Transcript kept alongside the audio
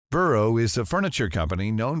Burrow is a furniture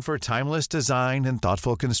company known for timeless design and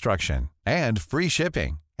thoughtful construction, and free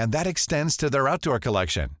shipping, and that extends to their outdoor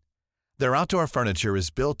collection. Their outdoor furniture is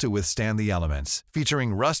built to withstand the elements,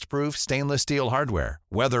 featuring rust-proof stainless steel hardware,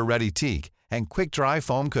 weather-ready teak, and quick-dry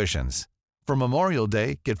foam cushions. For Memorial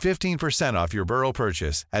Day, get 15% off your Burrow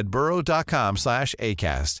purchase at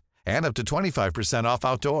burrow.com/ACAST and up to 25% off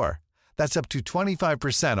outdoor. That's up to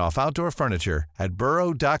 25% off outdoor furniture at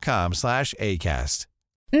burrow.com/ACAST.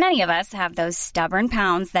 Many of us have those stubborn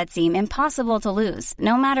pounds that seem impossible to lose,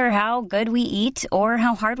 no matter how good we eat or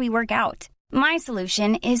how hard we work out. My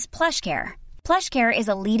solution is PlushCare. PlushCare is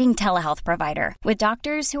a leading telehealth provider with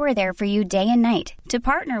doctors who are there for you day and night to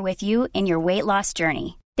partner with you in your weight loss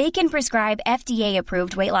journey. They can prescribe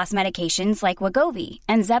FDA-approved weight loss medications like Wegovy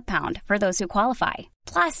and Zepbound for those who qualify.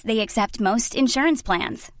 Plus, they accept most insurance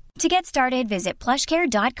plans. To get started, visit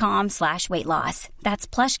plushcare.com/weightloss. That's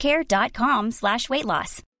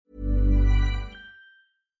plushcare.com/weightloss.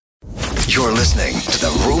 You're listening to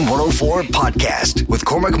the Room 104 podcast with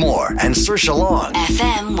Cormac Moore and Saoirse Long.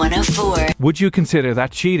 FM 104. Would you consider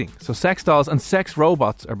that cheating? So sex dolls and sex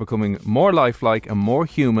robots are becoming more lifelike and more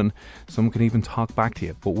human. Some can even talk back to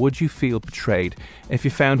you. But would you feel betrayed if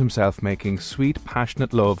you found himself making sweet,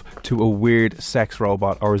 passionate love to a weird sex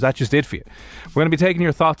robot? Or is that just it for you? We're going to be taking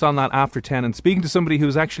your thoughts on that after 10 and speaking to somebody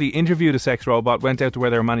who's actually interviewed a sex robot, went out to where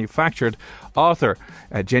they were manufactured. Author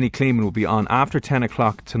Jenny Kleeman will be on after 10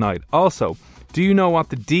 o'clock tonight. Also, do you know what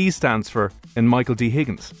the D stands for in Michael D.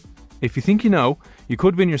 Higgins? If you think you know, you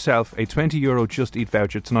could win yourself a €20 Just Eat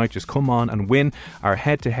voucher tonight. Just come on and win our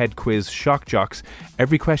head-to-head quiz, Shock Jocks.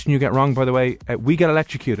 Every question you get wrong, by the way, we get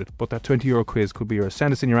electrocuted, but that €20 quiz could be yours.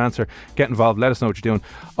 Send us in your answer, get involved, let us know what you're doing.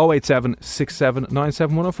 087 67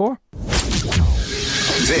 97 104.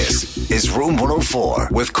 This is Room 104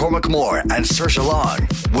 with Cormac Moore and Saoirse Long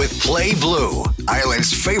with Play Blue,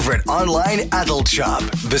 Ireland's favourite online adult shop.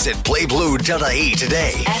 Visit playblue.ie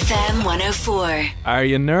today. FM 104. Are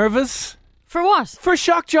you nervous? For what? For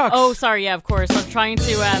Shock Jocks. Oh, sorry, yeah, of course. I'm trying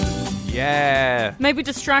to yeah. maybe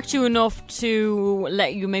distract you enough to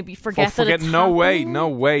let you maybe forget that it's no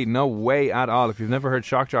happening. way at all. If you've never heard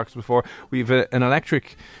Shock Jocks before, we've an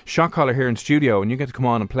electric shock collar here in studio, and you get to come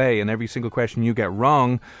on and play, and every single question you get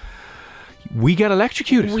wrong, we get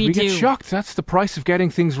electrocuted. We get do. shocked. That's the price of getting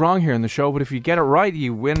things wrong here in the show. But if you get it right,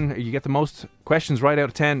 you win. You get the most questions right out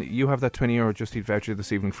of 10. You have that €20 Just Eat voucher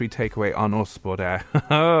this evening. Free takeaway on us. But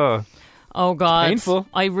oh God, painful.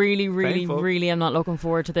 I really am not looking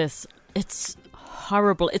forward to this. It's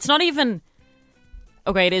horrible. It's not even...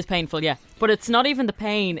 Okay, it is painful, yeah. But it's not even the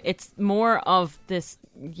pain. It's more of this...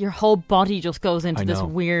 Your whole body just goes into this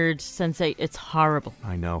weird sensation. It's horrible.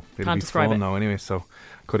 I know. It'll Can't be describe fun it. now anyway, so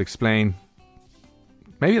could explain...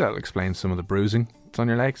 Maybe that'll explain some of the bruising that's on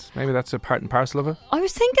your legs. Maybe that's a part and parcel of it. I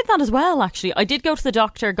was thinking that as well, actually. I did go to the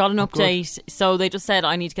doctor, got an update. Good. So they just said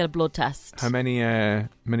I need to get a blood test. How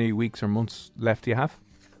many weeks or months left do you have?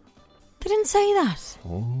 They didn't say that.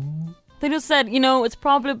 Oh. They just said, it's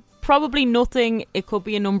probably nothing. It could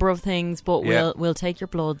be a number of things, but we'll take your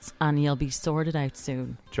bloods and you'll be sorted out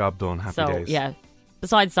soon. Job done. Happy days. Yeah.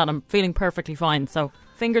 Besides that, I'm feeling perfectly fine. So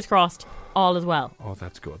fingers crossed, all is well. Oh,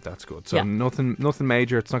 that's good. So nothing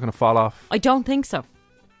major. It's not going to fall off. I don't think so.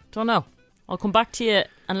 Don't know. I'll come back to you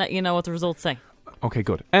and let you know what the results say. Okay,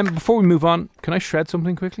 good. Before we move on, can I shred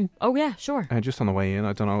something quickly? Oh yeah, sure. Just on the way in,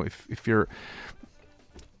 I don't know if you're...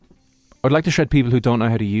 I'd like to shred people who don't know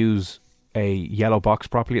how to use a yellow box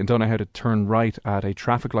properly and don't know how to turn right at a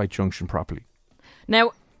traffic light junction properly.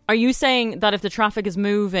 Now, are you saying that if the traffic is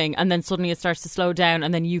moving and then suddenly it starts to slow down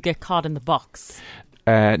and then you get caught in the box?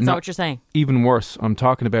 Is that what you're saying? Even worse, I'm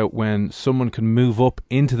talking about when someone can move up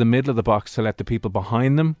into the middle of the box to let the people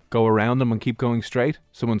behind them go around them and keep going straight.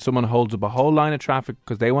 So when someone holds up a whole line of traffic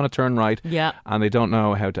because they want to turn right and they don't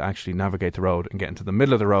know how to actually navigate the road and get into the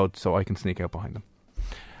middle of the road so I can sneak out behind them.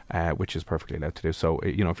 Which is perfectly allowed to do. So,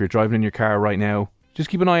 if you're driving in your car right now, just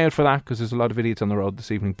keep an eye out for that because there's a lot of idiots on the road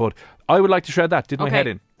this evening. But I would like to shred that. Did my head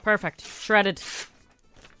in. Perfect. Shredded.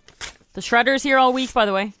 The shredder's here all week, by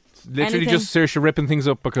the way. Literally just Saoirse ripping things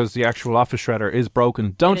up because the actual office shredder is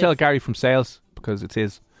broken. Don't tell Gary from sales because it's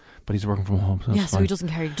his, but he's working from home. So so he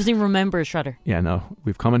doesn't even remember his shredder. Yeah, no.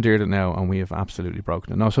 We've commandeered it now and we have absolutely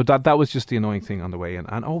broken it. No, so that was just the annoying thing on the way in.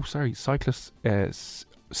 And cyclists...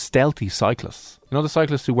 stealthy cyclists. The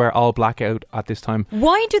cyclists who wear all black out at this time.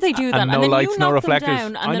 Why do they do that? And no then lights, you no knock reflectors.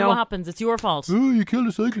 them down, and then what happens? It's your fault. Oh, you killed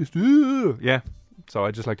a cyclist. Yeah. So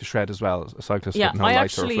I just like to shred as well a cyclist with no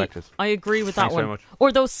lights or reflectors. I agree with that Thanks one.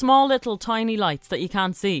 Or those small little tiny lights that you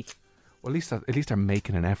can't see. Well, at least they're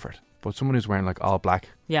making an effort. but someone who's wearing like all black.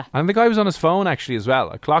 Yeah. And the guy was on his phone actually as well.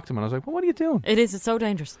 I clocked him and I was like, well, what are you doing? It's so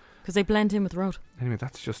dangerous because they blend in with the road. Anyway,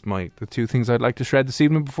 that's just the two things I'd like to shred this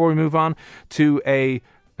evening before we move on to a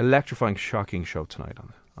electrifying, shocking show tonight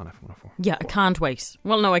on F104. Yeah, I can't wait.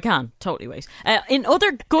 Well, no, I can. Totally wait. In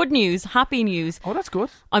other good news, happy news. Oh, that's good.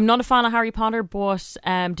 I'm not a fan of Harry Potter, but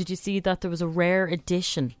did you see that there was a rare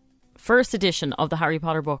edition, first edition of the Harry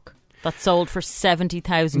Potter book that sold for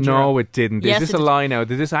 €70,000? No, it didn't. Yes, Is this a lie now?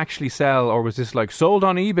 Did this actually sell, or was this like sold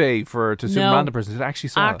on eBay to some random person? Did it actually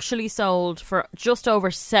sell? Actually sold for just over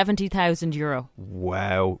 €70,000.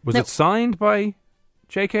 Wow. Was it signed by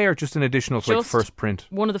JK or just an additional like first print?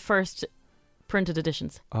 One of the first printed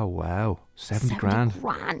editions. Oh wow, 70 grand.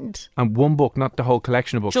 Grand. And one book, not the whole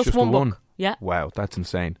collection of books, just the one one. book. Yeah. Wow, that's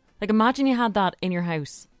insane. Like imagine you had that in your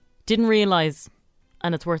house, didn't realise,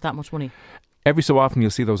 and it's worth that much money. Every so often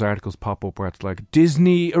you'll see those articles pop up where it's like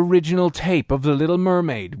Disney original tape of The Little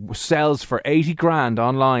Mermaid sells for 80 grand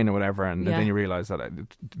online or whatever, and then you realise that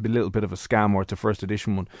it's a little bit of a scam or it's a first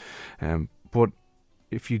edition one. But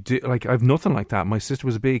if you do, like, I've nothing like that. My sister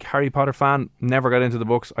was a big Harry Potter fan, never got into the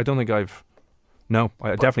books. I don't think No,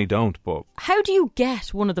 I definitely don't. But how do you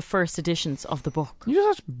get one of the first editions of the book? You just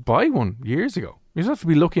have to buy one years ago. You just have to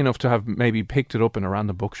be lucky enough to have maybe picked it up in a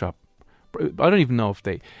random bookshop. I don't even know if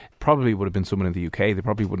they probably would have been someone in the UK. They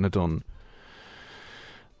probably wouldn't have done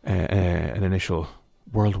an initial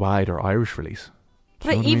worldwide or Irish release.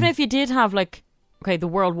 But even if you did have the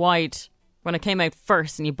worldwide, when it came out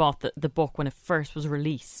first and you bought the book when it first was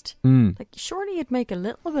released, surely you'd make a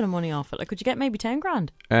little bit of money off it. Like, could you get maybe 10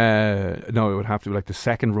 grand? No, it would have to be like the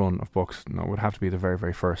second run of books. No, it would have to be the very,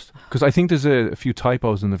 very first. Because I think there's a few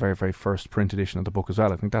typos in the very, very first print edition of the book as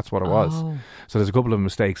well. I think that's what it was. So there's a couple of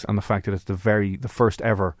mistakes, and the fact that it's the first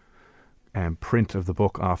ever print of the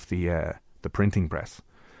book off the printing press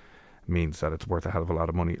means that it's worth a hell of a lot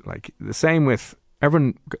of money. Like the same with.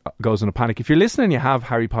 Everyone goes in a panic. If you're listening and you have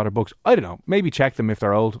Harry Potter books, I don't know, maybe check them if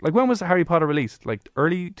they're old. Like, when was Harry Potter released? Like,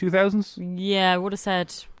 early 2000s? Yeah, I would have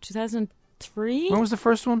said 2003. When was the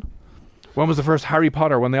first one? When was the first Harry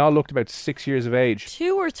Potter? When they all looked about 6 years of age?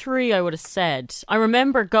 2 or 3, I would have said. I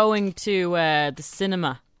remember going to the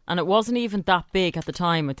cinema, and it wasn't even that big at the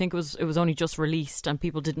time. I think it was only just released, and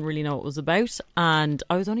people didn't really know what it was about. And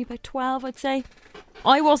I was only about 12, I'd say.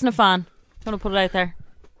 I wasn't a fan. I'm going to put it out there.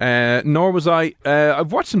 Nor was I.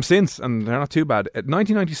 I've watched them since, and they're not too bad. In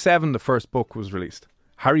 1997, the first book was released.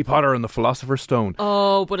 Harry Potter and the Philosopher's Stone.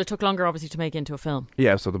 Oh, but it took longer, obviously, to make into a film.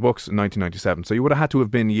 Yeah, so the book's in 1997. So you would have had to have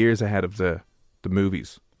been years ahead of the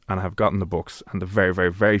movies and have gotten the books and the very,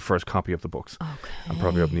 very, very first copy of the books. Okay. And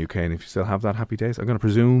probably up in the UK. And if you still have that, happy days. I'm going to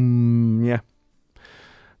presume, yeah,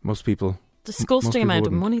 most people... Disgusting amount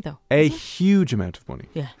of money, though. A huge amount of money.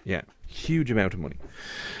 Yeah. Yeah. Huge amount of money.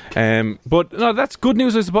 But no, that's good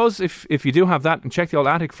news, I suppose, if you do have that, and check the old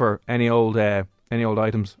attic for any old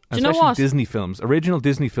items. Do you know what? Disney films, original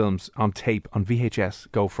Disney films on tape, on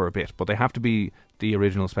VHS, go for a bit, but they have to be the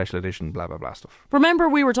original special edition, blah blah blah stuff. Remember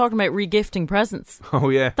we were talking about regifting presents? Oh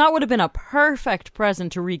yeah. That would have been a perfect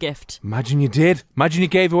present to regift. Imagine you did. Imagine you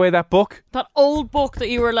gave away that book. That old book that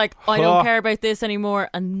you were like, I don't care about this anymore,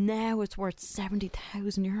 and now it's worth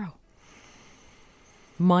 €70,000.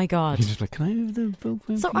 My God. You're just like, can I have the book?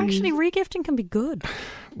 So actually regifting can be good.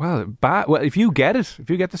 Well, if you get it,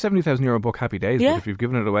 if you get the €70,000 book, happy days. Yeah. But if you've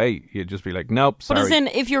given it away, you'd just be like, nope, sorry. But as in,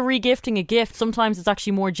 if you're regifting a gift, sometimes it's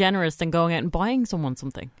actually more generous than going out and buying someone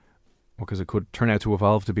something. Well, because it could turn out to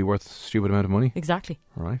evolve to be worth a stupid amount of money. Exactly.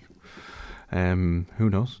 All right. Who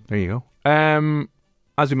knows? There you go.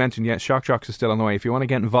 As we mentioned, yeah, Shock Jocks is still on the way. If you want to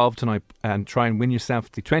get involved tonight and try and win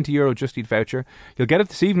yourself the €20 Just Eat voucher, you'll get it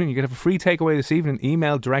this evening. You can have a free takeaway this evening,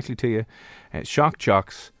 emailed directly to you. Shock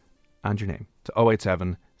Jocks and your name to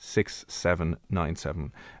 087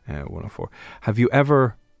 6797 104. Have you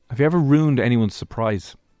ever ruined anyone's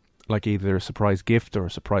surprise? Like either a surprise gift or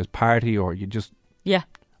a surprise party, or you just... Yeah.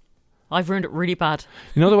 I've ruined it really bad.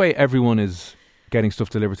 You know the way everyone is getting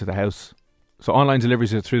stuff delivered to the house? So online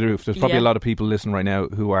deliveries are through the roof. There's probably a lot of people listening right now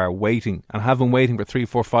who are waiting and have been waiting for 3,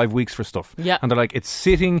 4, 5 weeks for stuff. Yeah. And they're like, it's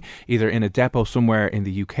sitting either in a depot somewhere in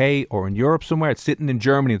the UK or in Europe somewhere. It's sitting in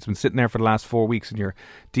Germany. It's been sitting there for the last 4 weeks and your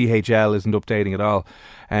DHL isn't updating at all.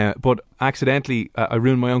 But accidentally, I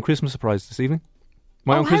ruined my own Christmas surprise this evening.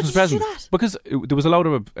 My own Christmas present. How did you do that? Because there was a load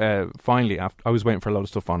of, finally, after I was waiting for a load of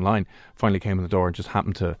stuff online, finally came in the door and just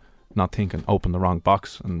happened to not think and open the wrong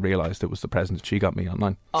box and realised it was the present that she got me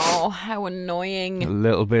online. Oh, how annoying. A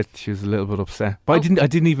little bit. She was a little bit upset. But I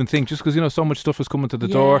didn't even think, just because, so much stuff was coming to the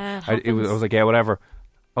door. I was like, yeah, whatever.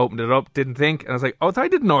 Opened it up, didn't think. And I was like, oh, I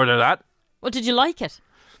didn't order that. Well, did you like it?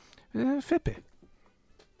 Fitbit.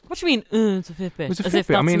 What do you mean, it's a Fitbit? It's a As if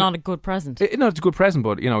Fitbit. I that's mean, not a good present. No, it's a good present,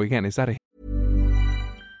 but, again, is that a...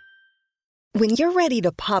 When you're ready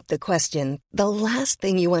to pop the question, the last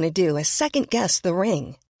thing you want to do is second-guess the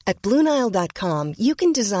ring. At BlueNile.com, you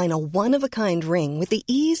can design a one-of-a-kind ring with the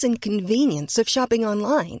ease and convenience of shopping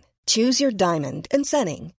online. Choose your diamond and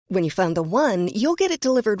setting. When you find the one, you'll get it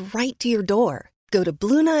delivered right to your door. Go to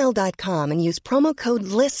BlueNile.com and use promo code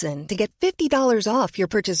LISTEN to get $50 off your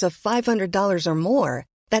purchase of $500 or more.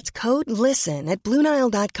 That's code LISTEN at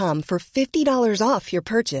BlueNile.com for $50 off your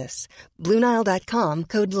purchase. BlueNile.com,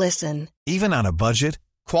 code LISTEN. Even on a budget,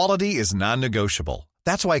 quality is non-negotiable.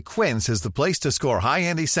 That's why Quince is the place to score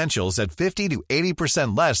high-end essentials at 50 to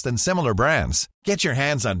 80% less than similar brands. Get your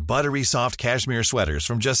hands on buttery soft cashmere sweaters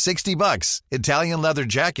from just $60, Italian leather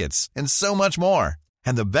jackets, and so much more.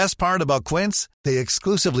 And the best part about Quince, they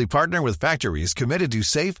exclusively partner with factories committed to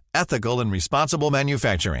safe, ethical, and responsible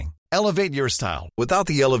manufacturing. Elevate your style without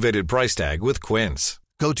the elevated price tag with Quince.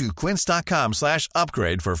 Go to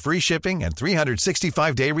quince.com/upgrade for free shipping and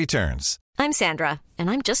 365-day returns. I'm Sandra, and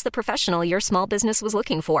I'm just the professional your small business was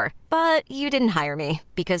looking for. But you didn't hire me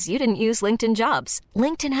because you didn't use LinkedIn Jobs.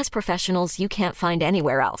 LinkedIn has professionals you can't find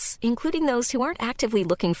anywhere else, including those who aren't actively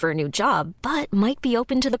looking for a new job, but might be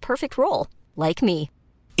open to the perfect role, like me.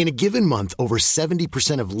 In a given month, over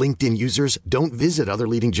 70% of LinkedIn users don't visit other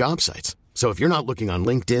leading job sites. So if you're not looking on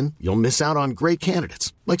LinkedIn, you'll miss out on great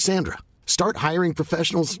candidates like Sandra. Start hiring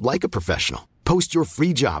professionals like a professional. Post your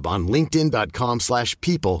free job on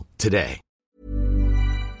linkedin.com/people today.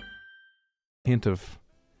 Hint of,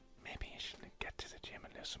 maybe you should get to the gym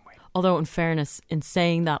and lose some weight. Although, in fairness, in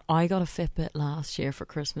saying that, I got a Fitbit last year for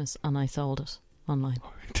Christmas and I sold it online.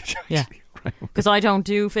 Did you Yeah. actually? Right, okay. Because I don't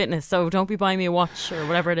do fitness, so don't be buying me a watch or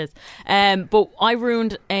whatever it is. But I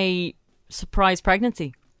ruined a surprise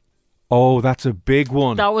pregnancy. Oh, that's a big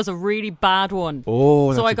one. That was a really bad one. Oh,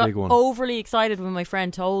 that's so I a got big one. overly excited when my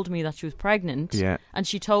friend told me that she was pregnant. Yeah. And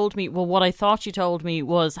she told me, well, what I thought she told me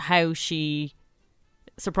was how she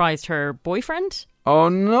surprised her boyfriend. Oh,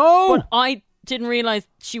 no. But I didn't realise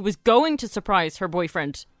she was going to surprise her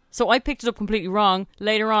boyfriend. So I picked it up completely wrong.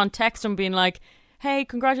 Later on, text him being like, hey,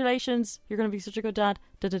 congratulations, you're going to be such a good dad.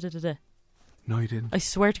 Da-da-da-da-da. No, you didn't. I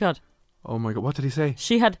swear to God. Oh, my God. What did he say?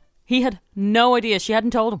 He had no idea. She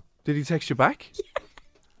hadn't told him. Did he text you back? Yeah.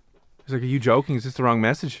 He's like, are you joking? Is this the wrong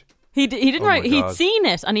message? He didn't Oh write. my He'd God. seen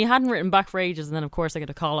it and he hadn't written back for ages. And then, of course, I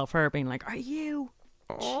get a call off her being like, are you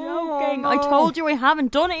joking? no. I told you I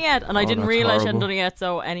haven't done it yet. And I Oh, didn't that's realise she hadn't horrible. done it yet.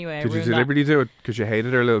 So anyway, I Did you ruined that. deliberately do it because you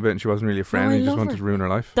hated her a little bit and she wasn't really a friend No, I and you just love wanted her. to ruin her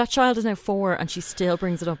life? That child is now 4 and she still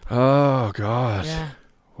brings it up. Oh, God. Yeah.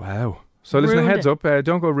 Wow. So listen, Ruined heads it. up.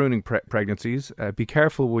 Don't go ruining pregnancies. Be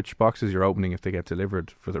careful which boxes you're opening if they get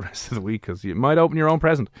delivered for the rest of the week, because you might open your own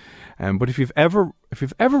present. But if you've ever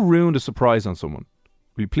ruined a surprise on someone,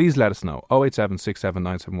 will you please let us know?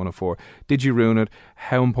 087-679-7104. Did you ruin it?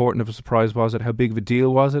 How important of a surprise was it? How big of a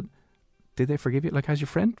deal was it? Did they forgive you? Like, has your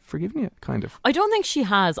friend forgiven you? Kind of. I don't think she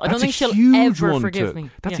has. I don't That's think a she'll huge ever one forgive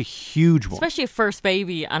me. That's Yeah. a huge one. Especially a first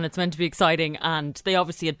baby and it's meant to be exciting and they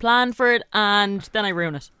obviously had planned for it and then I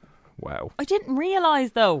ruin it. Wow. I didn't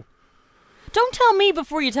realise though. Don't tell me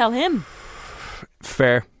before you tell him.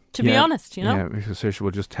 Fair. To be honest, you know? Yeah, because Saoirse will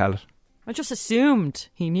just tell it. I just assumed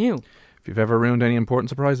he knew. If you've ever ruined any important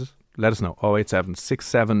surprises, let us know.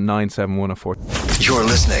 087-679-7104. You're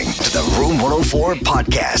listening to the Room 104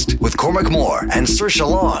 podcast with Cormac Moore and Saoirse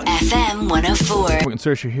Long. FM 104. Cormac and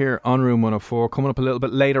Saoirse here on Room 104. Coming up a little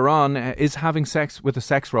bit later on, is having sex with a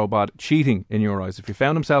sex robot cheating in your eyes? If you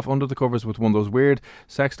found himself under the covers with one of those weird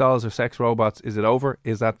sex dolls or sex robots, is it over?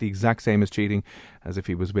 Is that the exact same as cheating? As if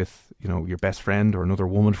he was with, your best friend or another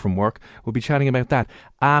woman from work? We'll be chatting about that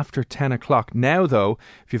after 10 o'clock. Now, though,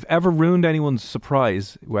 if you've ever ruined anyone's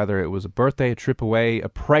surprise, whether it was a birthday, a trip away, a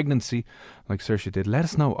pregnancy, like Saoirse did, let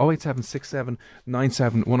us know.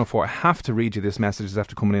 087-679-7104. I have to read you this message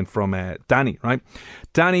after coming in from Danny, right?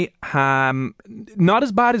 Danny, not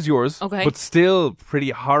as bad as yours, Okay. but still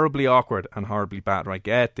pretty horribly awkward and horribly bad, right?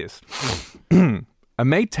 Get this. A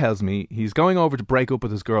mate tells me he's going over to break up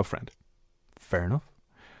with his girlfriend. Fair enough.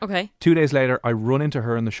 Okay. 2 days later, I run into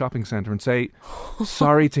her in the shopping centre and say,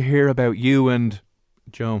 sorry to hear about you and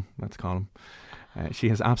Joe, let's call him. She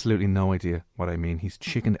has absolutely no idea what I mean. He's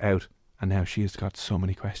chickened out and now she has got so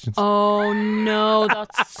many questions. Oh no,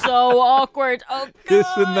 that's so awkward. Oh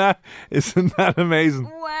God. Isn't that amazing?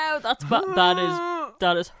 Wow,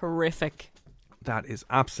 that is horrific. That is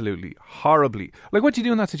absolutely horribly. Like, what do you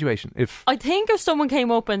do in that situation? I think if someone came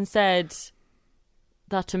up and said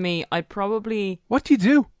that to me, I'd probably What do you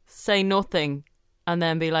do? say nothing and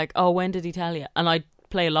then be like, oh, when did he tell you? And I'd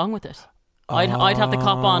play along with it. I'd have the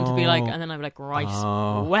cop on to be like, and then I'd be like, right,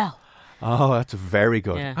 well. Oh, that's very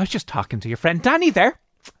good. Yeah. I was just talking to your friend Danny there.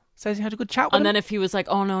 Says you had a good chat with him. And then if he was like,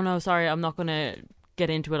 oh, no, sorry, I'm not going to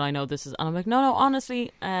get into it. I know this is... And I'm like, no,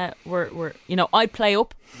 honestly, we're I'd play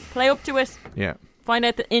up to it. Yeah. Find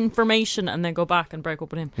out the information and then go back and break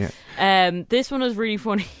up with him. Yeah. This one was really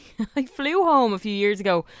funny. I flew home a few years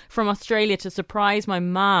ago from Australia to surprise my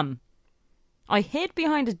mum. I hid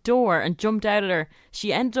behind a door and jumped out at her.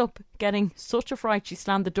 She ended up getting such a fright she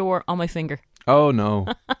slammed the door on my finger. Oh, no.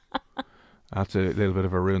 That's a little bit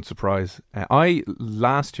of a ruined surprise. I,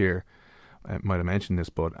 last year, I might have mentioned this,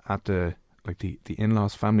 but at the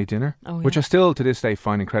in-laws family dinner, which I still to this day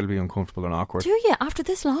find incredibly uncomfortable and awkward. Do you, after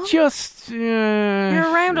this long?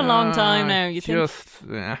 You're around a long time now, you think?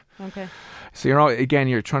 Okay. So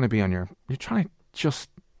you're trying to just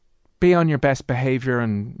be on your best behaviour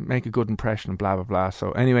and make a good impression and blah, blah, blah.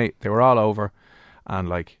 So anyway, they were all over, and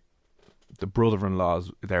like the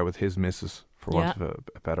brother-in-law's there with his missus, for want of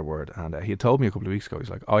a better word, and he had told me a couple of weeks ago,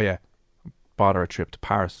 he's like, oh yeah, bought her a trip to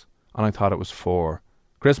Paris, and I thought it was for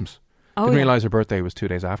Christmas. Didn't realise her birthday was 2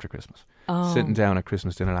 days after Christmas. Sitting down at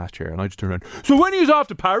Christmas dinner last year, and I just turned around, so when are you off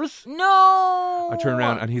to Paris? No! I turn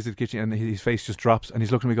around and he's at the kitchen and his face just drops and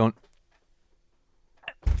he's looking at me going,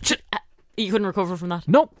 you couldn't recover from that?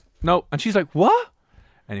 No, and she's like, what?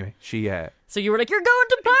 Anyway, she so you were like, you're going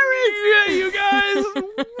to Paris? Yeah, you guys.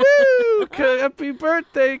 Woo! Happy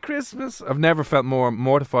birthday, Christmas. I've never felt more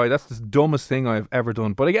mortified. That's the dumbest thing I've ever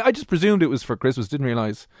done. But I just presumed it was for Christmas. Didn't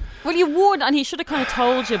realise. Well, you would, and he should have kind of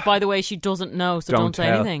told you, by the way, she doesn't know, so don't say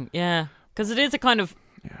anything. Yeah. Because it is a kind of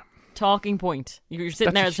talking point. You're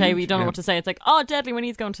sitting there at the table, you don't know what to say. It's like, oh, deadly, when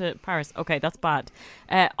he's going to Paris. Okay, that's bad.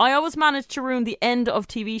 I always manage to ruin the end of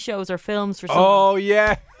TV shows or films for someone. Oh,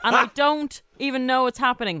 yeah. And I don't even know it's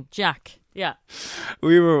happening, Jack. Yeah.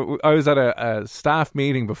 I was at a staff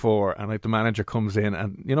meeting before, and like the manager comes in,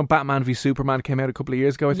 and Batman v Superman came out a couple of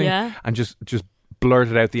years ago, I think, and just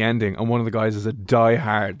blurted out the ending, and one of the guys is a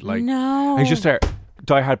diehard, and he's just a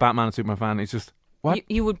diehard Batman and Superman fan. He's just, what?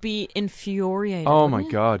 You would be infuriated. Oh my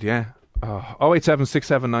God, yeah.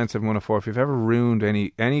 08767971004. If you've ever ruined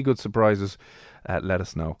any good surprises, let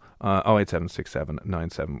us know.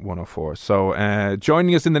 08767971004. So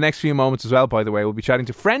joining us in the next few moments as well, by the way, we'll be chatting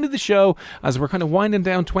to friend of the show as we're kind of winding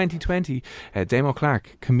down 2020, Damo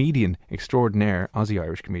Clark, comedian extraordinaire,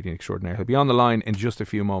 Aussie-Irish comedian extraordinaire. He'll be on the line in just a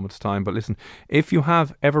few moments' time. But listen, if you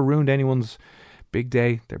have ever ruined anyone's big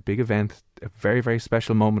day, their big event, a very, very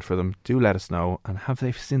special moment for them, do let us know. And have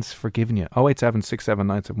they since forgiven you?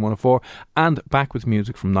 08767971004. And back with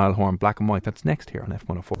music from Niall Horan, Black and White. That's next here on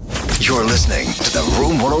F104. You're listening to the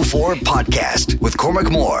Room 104 podcast with Cormac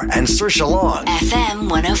Moore and Saoirse Long. FM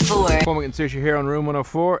 104. Cormac and Saoirse here on Room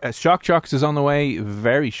 104. Shock Jocks is on the way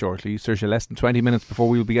very shortly. Saoirse, less than 20 minutes before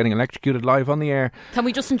we will be getting electrocuted live on the air. Can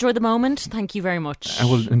we just enjoy the moment? Thank you very much. And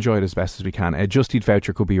we'll enjoy it as best as we can. A Just Eat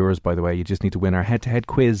voucher could be yours, by the way. You just need to win our head-to-head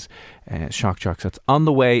quiz, Shock Jocks. That's on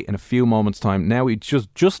the way in a few moments' time. Now, we'd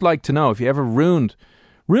just like to know if you ever ruined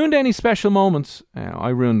any special moments. I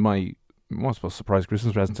ruined my surprise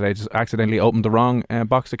Christmas present today. Just accidentally opened the wrong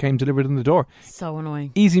box that came delivered in the door. So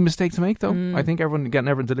annoying. Easy mistake to make, though. I think getting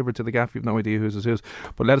everything delivered to the gaff, you've no idea whose is whose.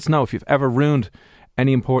 But let us know if you've ever ruined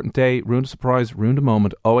any important day, ruined a surprise, ruined a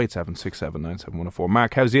moment. 08767971004.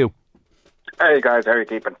 Mark, how's you? Hey guys, how are you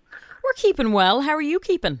keeping? We're keeping well. How are you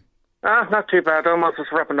keeping? Not too bad. Almost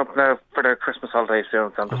just wrapping up now for the Christmas holidays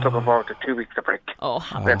soon, so I'm just looking forward to 2 weeks of break. It'll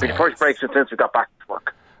be the first break since we got back to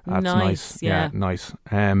work. That's nice. Yeah, nice.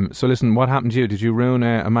 So listen, what happened to you? Did you ruin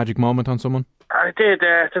a magic moment on someone? I did.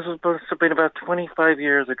 This was been about 25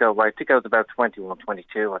 years ago. I think I was about 21,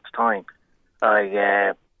 22 at the time.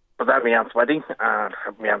 I was at my aunt's wedding, and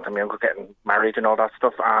my aunt and my uncle getting married and all that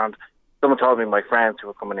stuff, and someone told me my friends who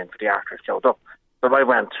were coming in for the after showed up. So I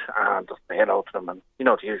went and just said hello to them, and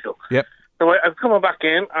the usual. Yep. So I was coming back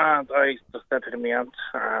in, and I just said to my aunt,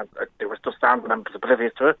 and they were just standing, and I was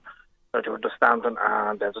oblivious to it. So they were just standing,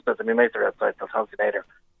 and I just said to my mate, they're outside, I'll talk to you later.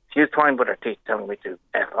 She was toying with her teeth, telling me to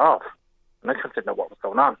F off. And I just didn't know what was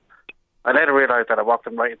going on. I later realised that I walked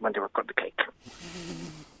them right when they were cutting the cake.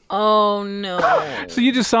 Oh, no. So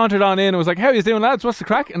you just sauntered on in and was like, how are you doing, lads? What's the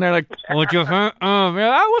crack? And they're like, what's going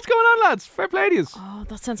on, lads? Fair play to you. Oh,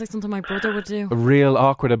 that sounds like something my brother would do. Real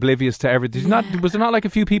awkward, oblivious to everything. Was there not like a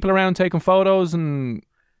few people around taking photos and...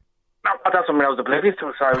 No, that's something I was oblivious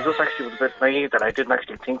to. So I was just actually a bit naive that I didn't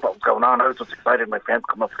actually think what was going on. I was just excited my friends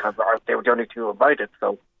come up because they were the only two invited,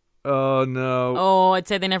 so... Oh, no. Oh, I'd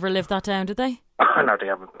say they never lived that down, did they? No, they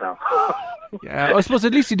haven't, no. Yeah, I suppose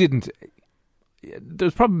at least you didn't...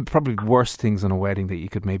 there's probably worse things on a wedding that you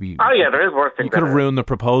could maybe. Oh yeah, there is worse things. You could have ruined the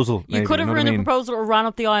proposal. You could have ruined the proposal or ran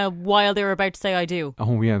up the aisle while they were about to say "I do."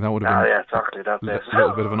 Oh yeah, that would have been. Oh yeah, exactly. That's a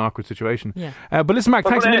little bit of an awkward situation. Yeah. But listen, Mark,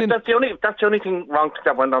 thanks a million. That's the only thing wrong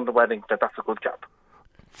that went on the wedding. That's a good job.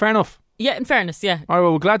 Fair enough. Yeah, in fairness, yeah. All right,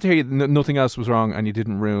 well, we're glad to hear nothing else was wrong and you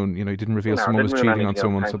didn't ruin, you didn't reveal someone was cheating on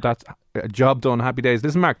someone. So that's a job done. Happy days.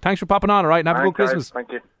 Listen, Mark, thanks for popping on, all right? And have a good Christmas.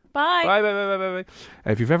 Thank you. Bye. Bye.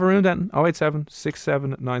 If you've ever ruined anything, 087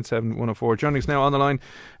 6797 104. Joining us now on the line,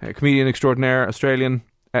 comedian extraordinaire,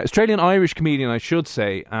 Australian-Irish comedian, I should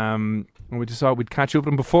say. And we just thought we'd catch up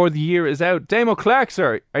with him before the year is out. Damo Clark,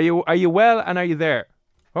 sir, are you well and are you there?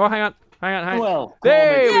 Oh, hang on. Well,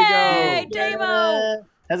 there we go. Hey, Damo.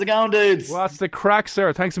 How's it going, dudes? What's the crack,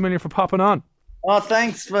 sir? Thanks a million for popping on. Oh,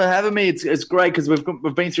 thanks for having me. It's great because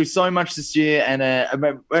we've been through so much this year, and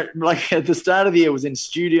like at the start of the year was in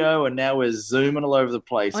studio, and now we're zooming all over the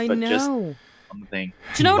place. I know. Just on the thing.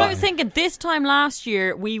 Do you know what I was thinking? This time last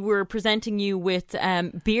year, we were presenting you with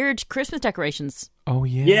beard Christmas decorations. Oh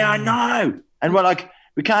yeah. Yeah, I know. And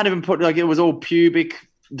we can't even put it was all pubic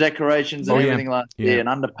decorations and everything last year, and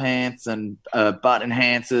underpants and butt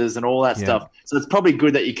enhancers and all that stuff. So it's probably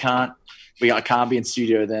good that I can't be in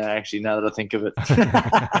studio there, actually, now that I think of it.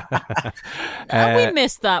 We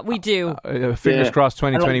missed that. We do. Fingers crossed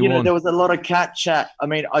 2021. There was a lot of cat chat. I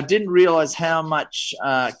mean, I didn't realise how much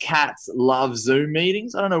cats love Zoom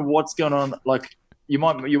meetings. I don't know what's going on. Like, you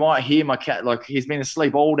might hear my cat, like, he's been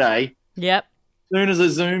asleep all day. Yep. As soon as a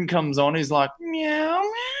Zoom comes on, he's like, meow, meow.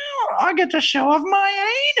 I get to show off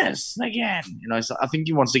my anus again. So I think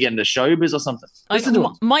he wants to get into showbiz or something. Listen to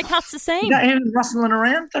him. My cat's the same. That him rustling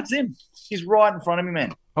around? That's him. He's right in front of me,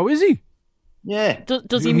 man. Oh, is he? Yeah.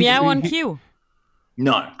 Does he meow on cue?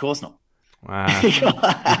 No, of course not. Wow. You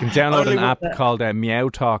can download an app called Meow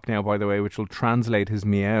Talk now, by the way, which will translate his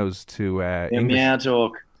meows to English. Meow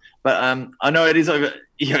Talk. But I know it is over.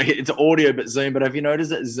 It's audio, but Zoom. But have you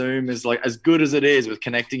noticed that Zoom is like as good as it is with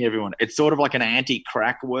connecting everyone? It's sort of like an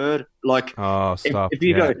anti-crack word. Like, if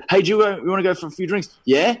you go, hey, you want to go for a few drinks?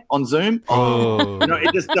 Yeah, on Zoom. Oh,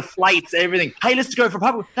 it just deflates everything. Hey, let's go for a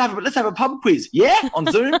pub. Let's have a pub quiz. Yeah, on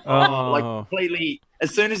Zoom. Like completely.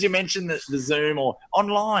 As soon as you mention the Zoom or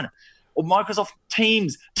online. Or Microsoft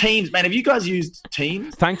Teams, man. Have you guys used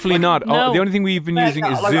Teams? Thankfully not. No. The only thing we've been using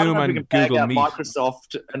is Zoom and Google Meet.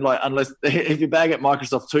 Microsoft, and unless if you bag at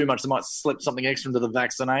Microsoft too much, they might slip something extra into the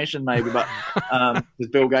vaccination, maybe. But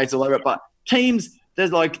with Bill Gates all over it. But Teams,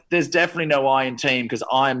 there's definitely no I in team because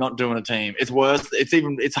I am not doing a team. It's worse.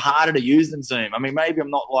 It's harder to use than Zoom. I mean, maybe I'm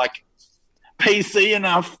not like PC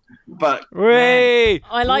enough, but man,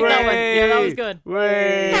 I like that one. Yeah, that was good.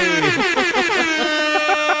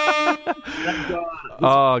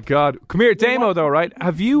 Oh God! Come here, Damo. Though, right?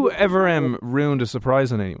 Have you ever ruined a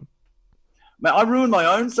surprise on anyone? Man, I ruined my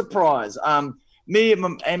own surprise. Me and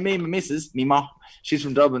my missus, me ma, she's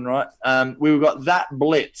from Dublin, right? We got that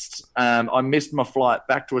blitzed. I missed my flight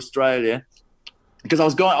back to Australia because I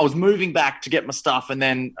was moving back to get my stuff and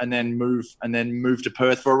then move to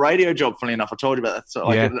Perth for a radio job. Funny enough, I told you about that. So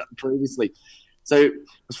I did that previously. So I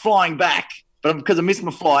was flying back. But because I missed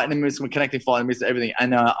my flight and then missed my connecting flight, I missed everything.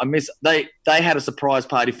 And they had a surprise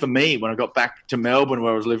party for me when I got back to Melbourne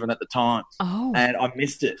where I was living at the time. Oh. And I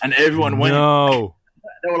missed it. And everyone went. No.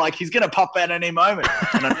 They were like, he's going to pop out any moment.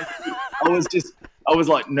 And I was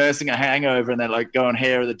like nursing a hangover and they're like going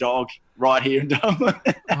hair of the dog right here in Dublin.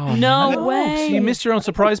 Oh, no way. So you missed your own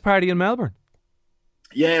surprise party in Melbourne.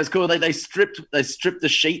 Yeah, it was cool. They stripped the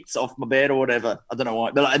sheets off my bed or whatever. I don't know why.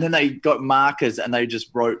 And then they got markers and they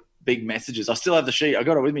just wrote big messages. I still have the sheet. I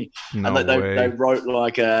got it with me. No and they wrote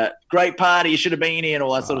like a great party, you should have been here and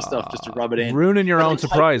all that sort of stuff just to rub it in. Ruining your own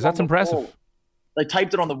surprise. That's impressive. Wall. They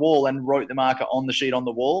taped it on the wall and wrote the marker on the sheet on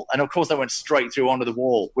the wall. And of course they went straight through onto the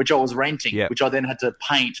wall, which I was renting, which I then had to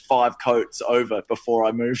paint 5 coats over before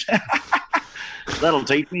I moved. That'll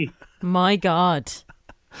teach me. My God.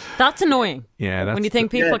 That's annoying. Yeah, when you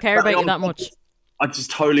think people care about you that much. I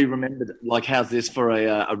just totally remembered, like, how's this for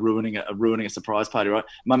a ruining a surprise party, right?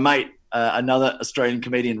 My mate, another Australian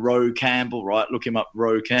comedian, Ro Campbell, right? Look him up,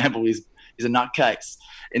 Ro Campbell. He's a nutcase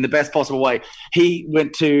in the best possible way. He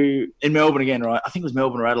went in Melbourne again, right? I think it was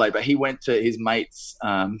Melbourne or Adelaide, but he went to his mate's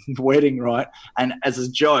wedding, right? And as a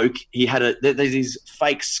joke, he had there's these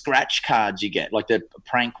fake scratch cards you get, like the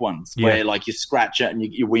prank ones, where like you scratch it and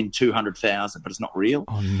you win 200,000, but it's not real.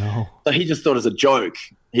 Oh no! So he just thought as a joke,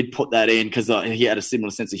 he'd put that in because he had a similar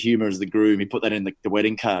sense of humor as the groom. He put that in the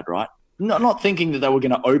wedding card, right? Not thinking that they were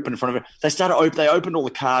going to open in front of it. They opened all the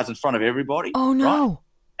cards in front of everybody. Oh no! Right?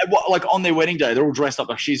 like on their wedding day, they're all dressed up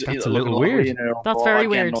like she's. That's a looking little like, weird. you know, That's very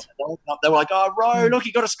weird. They were like, "Oh, Ro, look,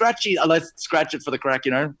 you got a scratchy. Oh, let's scratch it for the crack,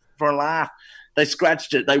 you know, for a laugh." They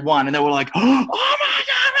scratched it. They won, and they were like, "Oh my god,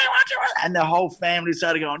 we won!" And the whole family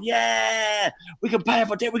started going, "Yeah, we can pay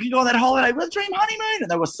for it. We can go on that holiday. We'll dream honeymoon." And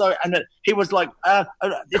they were so. And he was like,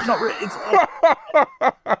 "It's not. It's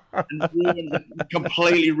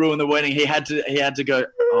completely ruined the wedding." He had to go.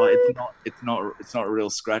 "Oh, it's not a real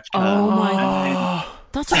scratch card." Oh my god,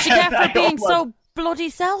 that's what you get for being so bloody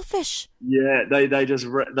selfish. Yeah,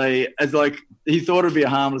 as like he thought it'd be a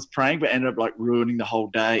harmless prank, but ended up like ruining the whole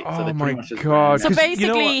day. Oh so they my pretty much God. So 'Cause basically, you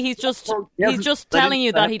know what? he's just telling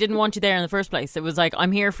you that he didn't want you there in the first place. It was like,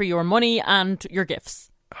 I'm here for your money and your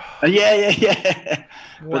gifts. Yeah.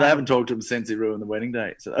 Wow. But they haven't talked to him since he ruined the wedding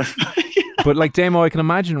date. So. But like Damo, I can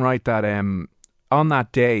imagine, right, that on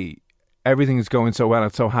that day, everything is going so well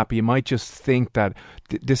and so happy. You might just think that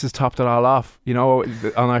this has topped it all off. You know,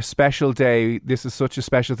 on our special day, this is such a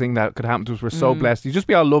special thing that could happen to us. We're so blessed. You'd just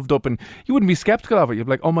be all loved up, and you wouldn't be skeptical of it. You'd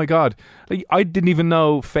be like, "Oh my god!" Like, I didn't even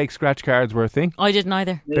know fake scratch cards were a thing. I didn't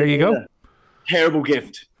either. There you go. Terrible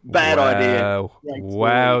gift. Bad idea.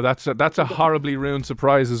 Wow, that's a horribly ruined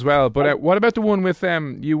surprise as well. But what about the one with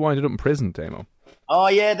you winded up in prison, Damo? Oh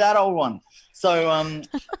yeah, that old one. So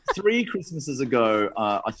 3 Christmases ago,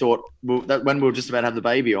 I thought that when we were just about to have the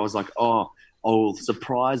baby, I was like, I'll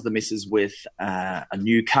surprise the missus with a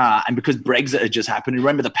new car. And because Brexit had just happened,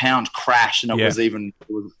 remember the pound crashed, and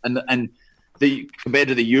compared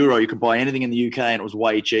to the euro, you could buy anything in the UK and it was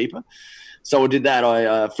way cheaper. So I did that.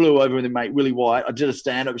 I flew over with my mate Willie White. I did a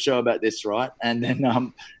stand-up show about this, right? And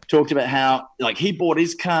then talked about how like he bought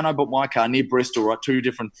his car and I bought my car near Bristol, right? 2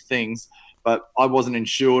 different things. But I wasn't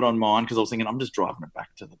insured on mine because I was thinking I'm just driving it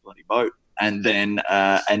back to the bloody boat. And then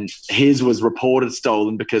and his was reported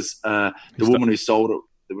stolen because the woman who sold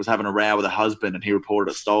it was having a row with her husband, and he reported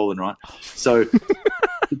it stolen, right? So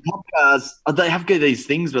the cop cars, they have these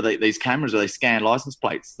things where these cameras where they scan license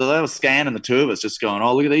plates. So they were scanning the 2 of us, just going,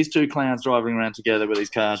 "Oh, look at these 2 clowns driving around together with these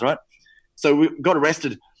cars," right? So we got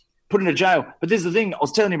arrested, put into jail. But this is the thing I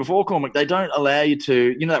was telling you before, Cormac. They don't allow you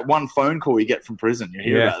to, you know, that one phone call you get from prison. You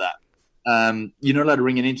hear about that. You're not allowed to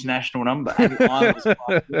ring an international number. So I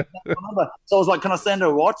was like, can I send her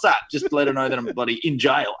a WhatsApp just to let her know that I'm bloody in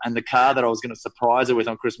jail? And the car that I was going to surprise her with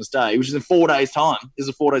on Christmas Day, which is in 4 days' time. This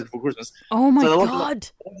is 4 days before Christmas. Oh my God.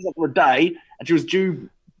 For a day, and she was due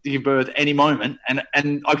to give birth any moment. And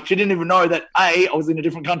she didn't even know that A, I was in a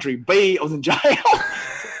different country. B, I was in jail.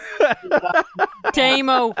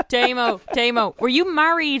 Damo. Were you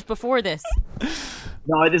married before this?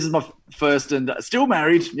 No, this is my first, and still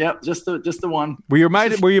married. Yep, just the one. Were you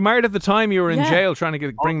married? Were you married at the time you were in jail trying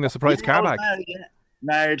to bring the surprise car back?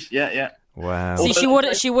 Married. Yeah. Wow. See, she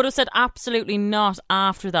would have said absolutely not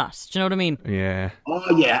after that. Do you know what I mean? Yeah.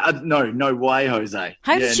 Oh yeah. No way, Jose.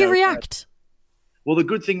 How did she react? Well, the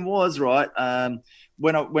good thing was, right,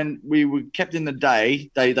 when we were kept in the day,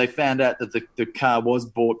 they found out that the car was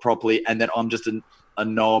bought properly, and that I'm just a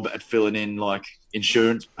knob at filling in like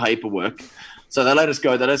insurance paperwork. So they let us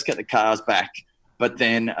go. They let us get the cars back. But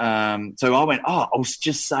then, so I went, I'll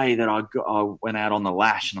just say that I went out on the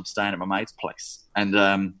lash and I'm staying at my mate's place.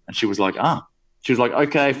 And she was like, She was like,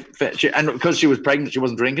 okay. And because she was pregnant, she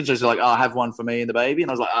wasn't drinking. So she's like, have one for me and the baby. And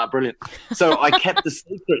I was like, brilliant. So I kept the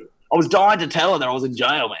secret. I was dying to tell her that I was in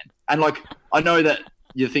jail, man. And like, I know that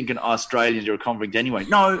you're thinking Australians, you're a convict anyway.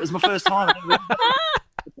 No, it was my first time. I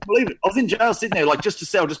can't believe it. I was in jail sitting there like just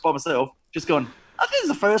by myself, just going, I think it's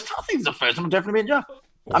the first time I've definitely been in jail.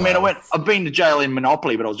 Wow. I mean, I've been to jail in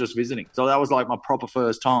Monopoly, but I was just visiting. So that was like my proper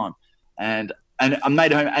first time. And I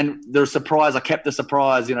made it home. And the surprise, I kept the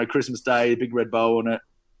surprise, you know, Christmas Day, big red bow on it,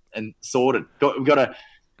 and sorted. We got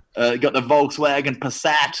the Volkswagen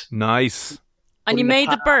Passat. Nice. And you made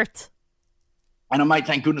the birth. And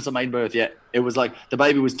thank goodness I made birth, yeah. It was like the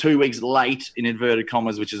baby was 2 weeks late, in inverted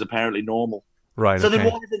commas, which is apparently normal. Right, So then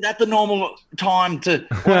why isn't that the normal time to,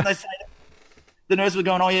 why don't they say that? The nurse was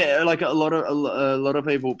going, like a lot of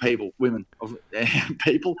women,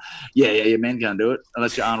 people. Yeah, men can't do it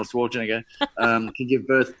unless you're Arnold Schwarzenegger. Can give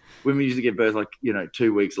birth. Women usually give birth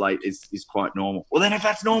 2 weeks late is quite normal. Well, then if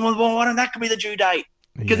that's normal, well, why don't that could be the due date?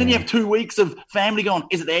 Because then you have 2 weeks of family going,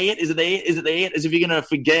 is it there yet? Is it there yet? Is it there yet? As if you're going to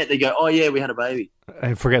forget. They go, oh, yeah, we had a baby.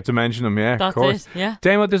 I forget to mention them, yeah, That's of course. it, yeah.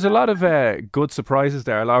 Damo, there's a lot of good surprises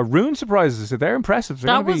there, a lot of ruined surprises. So they're impressive.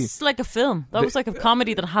 That was like a film. That was like a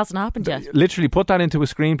comedy that hasn't happened yet. Literally put that into a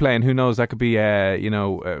screenplay, and who knows, that could be, kind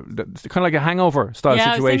of like a Hangover style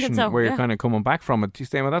situation where you're kind of coming back from it.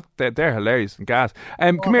 Damo, they're hilarious and gas.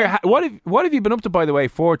 Come here, what have you been up to, by the way,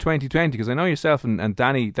 for 2020? Because I know yourself and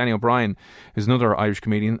Danny O'Brien, who's another Irish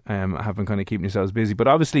comedian, have been kind of keeping yourselves busy. But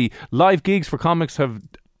obviously, live gigs for comics have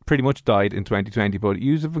pretty much died in 2020, but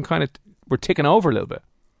you have been we're ticking over a little bit.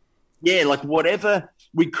 Yeah, like whatever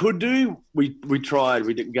we could do, we tried.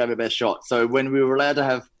 We gave our best shot. So when we were allowed to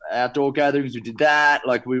have outdoor gatherings, we did that.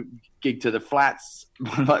 Like we gigged to the flats,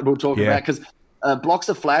 like we'll talk about, because blocks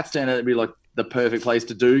of flats turned out to be like the perfect place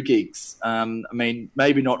to do gigs. I mean,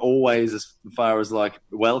 maybe not always as far as like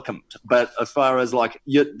welcomed, but as far as like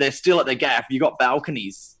they're still at the gaff. You got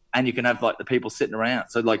balconies, and you can have like the people sitting around.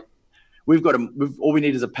 So like. All we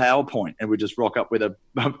need is a PowerPoint, and we just rock up with a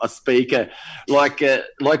speaker, like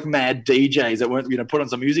mad DJs that weren't put on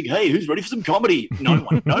some music. Hey, who's ready for some comedy? No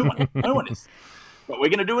one is. But we're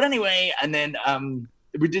gonna do it anyway. And then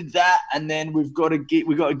we did that, and then we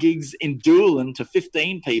got gigs in Doolin to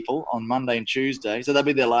 15 people on Monday and Tuesday. So that'll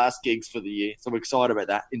be their last gigs for the year. So we're excited about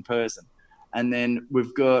that in person. And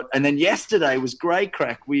then yesterday was great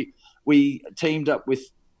crack. We teamed up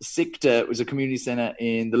with SICTA, was a community centre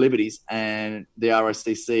in the Liberties, and the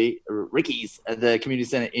RSCC, Ricky's, the community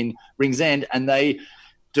centre in Ringsend, and they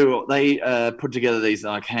put together these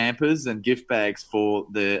like hampers and gift bags for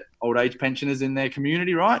the old age pensioners in their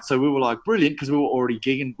community, right? So we were like, brilliant, because we were already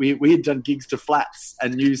gigging. We had done gigs to flats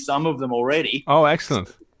and used some of them already. Oh, excellent.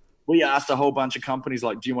 So we asked a whole bunch of companies,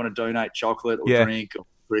 like, do you want to donate chocolate or drink or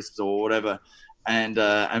crisps or whatever?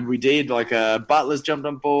 And we did, like, Butlers jumped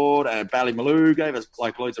on board, and Ballymaloo gave us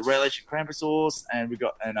like loads of relish and cranberry sauce, and we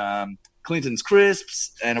got Clinton's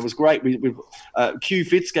crisps, and it was great. Q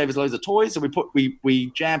Fitz gave us loads of toys, so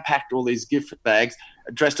we jam packed all these gift bags.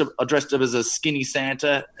 I dressed up as a skinny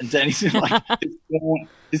Santa, and Danny's like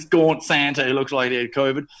this gaunt Santa who looks like he had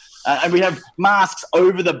COVID. And we have masks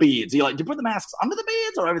over the beards. You're like, do you put the masks under the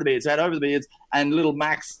beards or over the beards? So I had over the beards, and little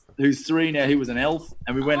Max, who's 3 now, he was an elf,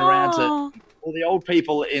 and we went around to all the old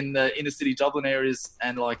people in the inner city Dublin areas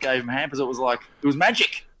and like gave them hampers. It was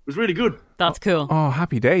magic. It was really good. That's cool. Oh,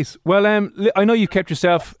 happy days. Well, I know you've kept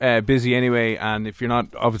yourself busy anyway, and if you're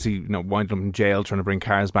not obviously winding up in jail trying to bring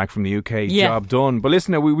cars back from the UK, job done. But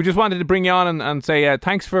listen, we just wanted to bring you on and say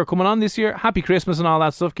thanks for coming on this year. Happy Christmas and all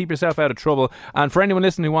that stuff. Keep yourself out of trouble. And for anyone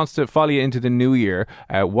listening who wants to follow you into the new year,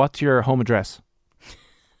 what's your home address?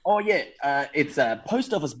 Oh, yeah. It's a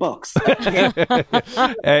post office box.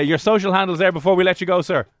 Your social handles there before we let you go,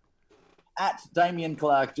 sir. At Damien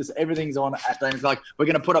Clark. Just everything's on at Damien Clark. We're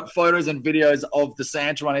going to put up photos and videos of the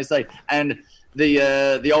Santa Run essay. And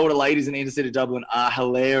the older ladies in the inner city of Dublin are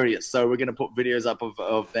hilarious. So we're going to put videos up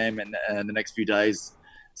of them in the next few days.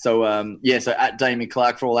 So, so at Damien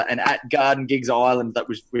Clark for all that. And at Garden Gigs Ireland,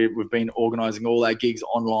 we've been organising all our gigs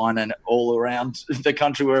online and all around the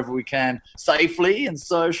country wherever we can, safely and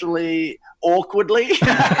socially, awkwardly.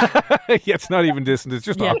 It's not even distant. It's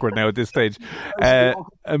just awkward now at this stage.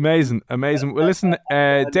 Amazing. Well, listen,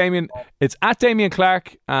 Damien, it's at Damien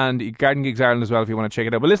Clark and Garden Gigs Ireland as well if you want to check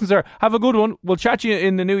it out. But listen, sir, have a good one. We'll chat to you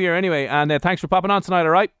in the new year anyway. And thanks for popping on tonight, all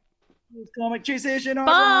right?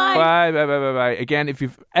 Bye. Again, if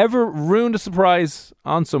you've ever ruined a surprise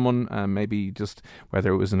on someone, maybe just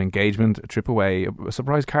whether it was an engagement, a trip away, a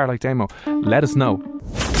surprise car like Damo, let us know.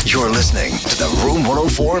 You're listening to the Room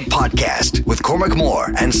 104 podcast with Cormac Moore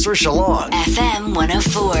and Saoirse Long. FM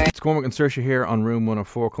 104. It's Cormac and Saoirse here on Room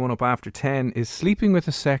 104. Coming up after 10, is sleeping with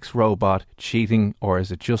a sex robot cheating, or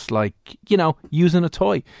is it just like, using a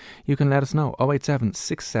toy? You can let us know. 087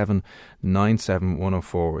 67 97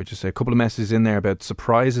 104. Just a couple of messages in there about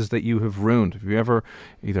surprises that you have ruined. Have you ever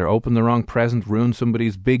either opened the wrong present, ruined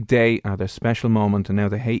somebody's big day or their special moment, and now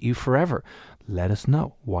they hate you forever? Let us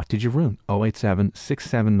know. What did you ruin? 087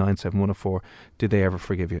 67 97 104. Did they ever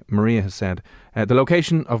forgive you? Maria has said, the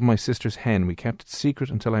location of my sister's hen. We kept it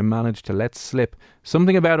secret until I managed to let slip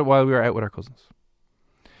something about it while we were out with our cousins.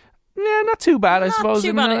 Yeah, not too bad, I suppose.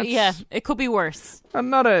 Not too bad. Yeah, it could be worse. I'm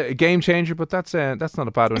not a game changer, but that's not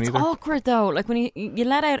a bad one either. It's awkward though. Like when you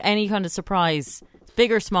let out any kind of surprise,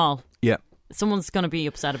 big or small. Yeah. Someone's going to be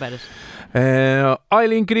upset about it.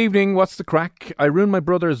 Eileen, good evening. What's the crack? I ruined my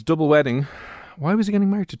brother's double wedding. Why was he getting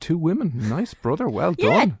married to 2 women? Nice brother, well done.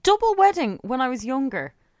 Yeah, double wedding when I was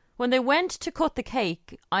younger. When they went to cut the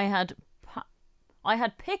cake, I had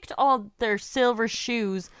picked all their silver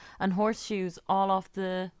shoes and horseshoes all off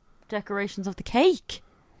the decorations of the cake.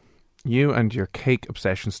 You and your cake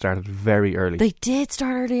obsession started very early. They did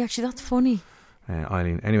start early, actually. That's funny.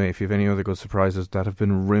 Eileen. Anyway, if you have any other good surprises that have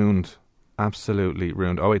been ruined, absolutely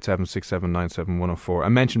ruined, 08767971004. I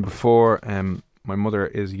mentioned before, my mother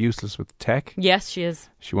is useless with tech. Yes, she is.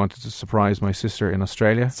 She wanted to surprise my sister in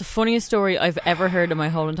Australia. It's the funniest story I've ever heard in my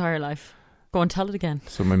whole entire life. Go and tell it again.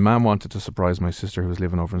 So my mum wanted to surprise my sister who was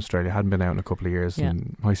living over in Australia, hadn't been out in a couple of years,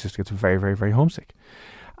 and my sister gets very, very, very homesick.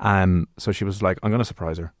 So she was like, I'm going to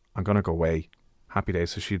surprise her. I'm going to go away. Happy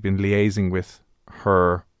days. So she'd been liaising with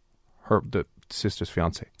the sister's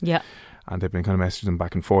fiance. Yeah. And they've been kind of messaging them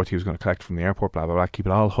back and forth. He was going to collect from the airport, blah, blah, blah. Keep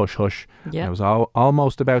it all hush-hush. Yeah. And it was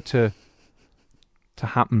almost about to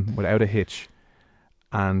happen without a hitch.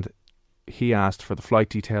 And he asked for the flight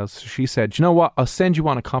details. So she said, you know what? I'll send you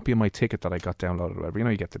on a copy of my ticket that I got downloaded or whatever. You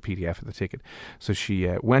know, you get the PDF of the ticket. So she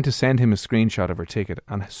went to send him a screenshot of her ticket.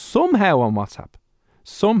 And somehow on WhatsApp,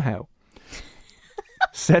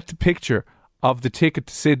 set the picture of the ticket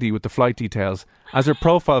to Sydney with the flight details as her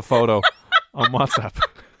profile photo on WhatsApp.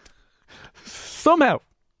 Somehow.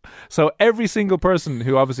 So every single person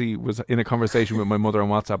who obviously was in a conversation with my mother on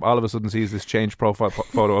WhatsApp all of a sudden sees this changed profile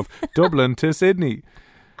photo of Dublin to Sydney.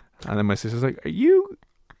 And then my sister's like, are you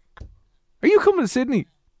coming to Sydney?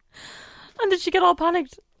 And did she get all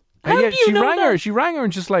panicked? How do you she know rang that? her. She rang her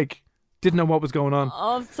and just like didn't know what was going on.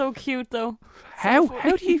 Oh, it's so cute though. How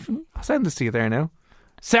do you even... I'll send this to you there now.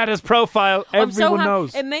 Set his profile. Everyone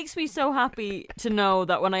knows. It makes me so happy to know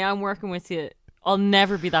that when I am working with you, I'll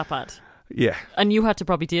never be that bad. Yeah. And you had to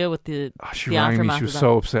probably deal with the she rang me. She was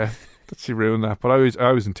so upset that she ruined that. But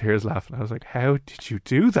I was in tears laughing. I was like, how did you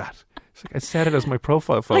do that? It's like, I set it as my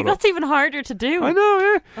profile photo. Like, that's even harder to do. I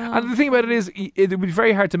know, yeah. And the thing about it is, it would be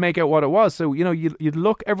very hard to make out what it was. So, you know, you'd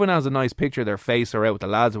look, everyone has a nice picture of their face or out with the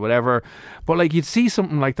lads or whatever. But, like, you'd see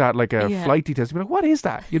something like that, like a flight details. You'd be like, what is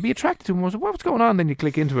that? You'd be attracted to them. What's going on? Then you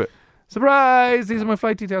click into it. Surprise! These are my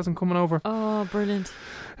flight details. I'm coming over. Oh, brilliant.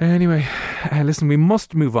 Anyway, listen, we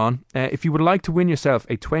must move on. If you would like to win yourself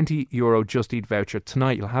a €20 Just Eat voucher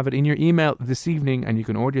tonight, you'll have it in your email this evening and you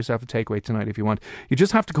can order yourself a takeaway tonight if you want. You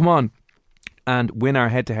just have to come on and win our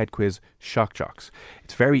head-to-head quiz, Shock Jocks.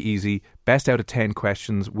 It's very easy. Best out of 10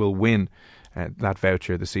 questions will win that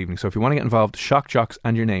voucher this evening. So if you want to get involved, Shock Jocks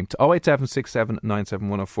and your name to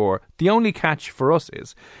 08767971004. The only catch for us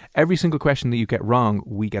is every single question that you get wrong,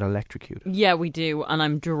 we get electrocuted. Yeah, we do, and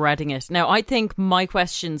I'm dreading it. Now, I think my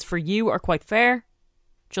questions for you are quite fair.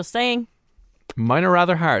 Just saying. Mine are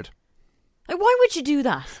rather hard. Like, why would you do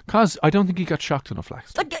that? Because I don't think you got shocked enough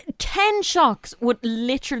last time. Like, 10 shocks would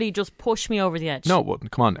literally just push me over the edge. No, it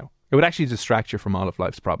wouldn't. Come on now. It would actually distract you from all of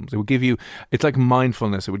life's problems. It would give you, it's like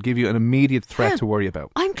mindfulness. It would give you an immediate threat to worry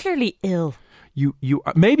about. I'm clearly ill. You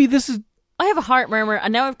maybe this is... I have a heart murmur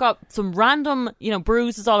and now I've got some random,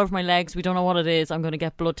 bruises all over my legs. We don't know what it is. I'm going to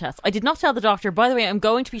get blood tests. I did not tell the doctor. By the way, I'm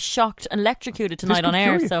going to be shocked and electrocuted tonight on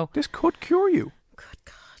air. So this could cure you. Good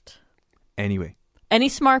God. Anyway. Any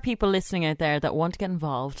smart people listening out there that want to get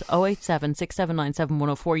involved,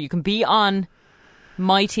 087-6797-104. You can be on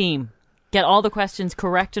my team. Get all the questions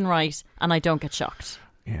correct and right, and I don't get shocked.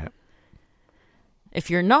 Yeah. If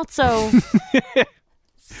you're not so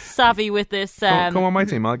savvy with this... come on my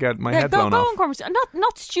team. I'll get my head blown off. Go on,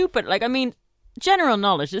 not stupid. Like, I mean, general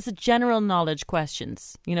knowledge. This is general knowledge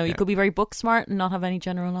questions. You could be very book smart and not have any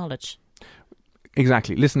general knowledge.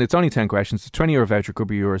 Exactly. Listen, it's only 10 questions. The €20 voucher could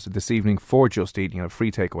be yours this evening for Just Eat. You know,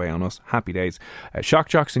 free takeaway on us. Happy days. Shock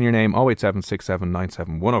Jocks in your name,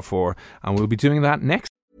 08767971004. And we'll be doing that next.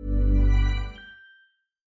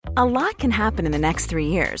 A lot can happen in the next 3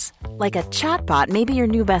 years. Like a chatbot may be your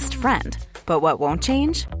new best friend. But what won't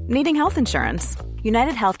change? Needing health insurance.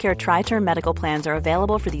 United Healthcare Tri-Term Medical Plans are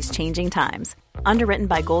available for these changing times. Underwritten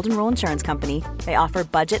by Golden Rule Insurance Company, they offer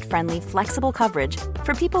budget-friendly, flexible coverage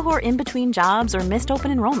for people who are in between jobs or missed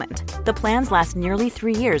open enrollment. The plans last nearly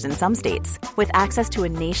 3 years in some states, with access to a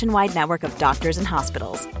nationwide network of doctors and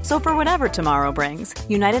hospitals. So for whatever tomorrow brings,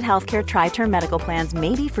 United Healthcare Tri-Term Medical Plans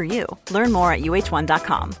may be for you. Learn more at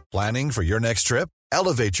uh1.com. Planning for your next trip?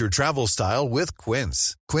 Elevate your travel style with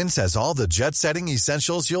Quince. Quince has all the jet-setting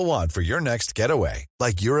essentials you'll want for your next getaway,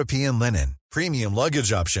 like European linen, premium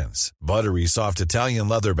luggage options, buttery soft Italian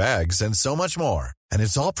leather bags, and so much more. And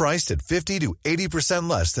it's all priced at 50 to 80%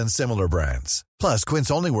 less than similar brands. Plus, Quince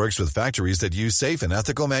only works with factories that use safe and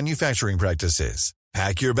ethical manufacturing practices.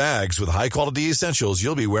 Pack your bags with high-quality essentials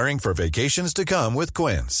you'll be wearing for vacations to come with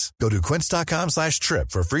Quince. Go to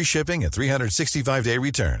quince.com/trip for free shipping and 365-day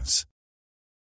returns.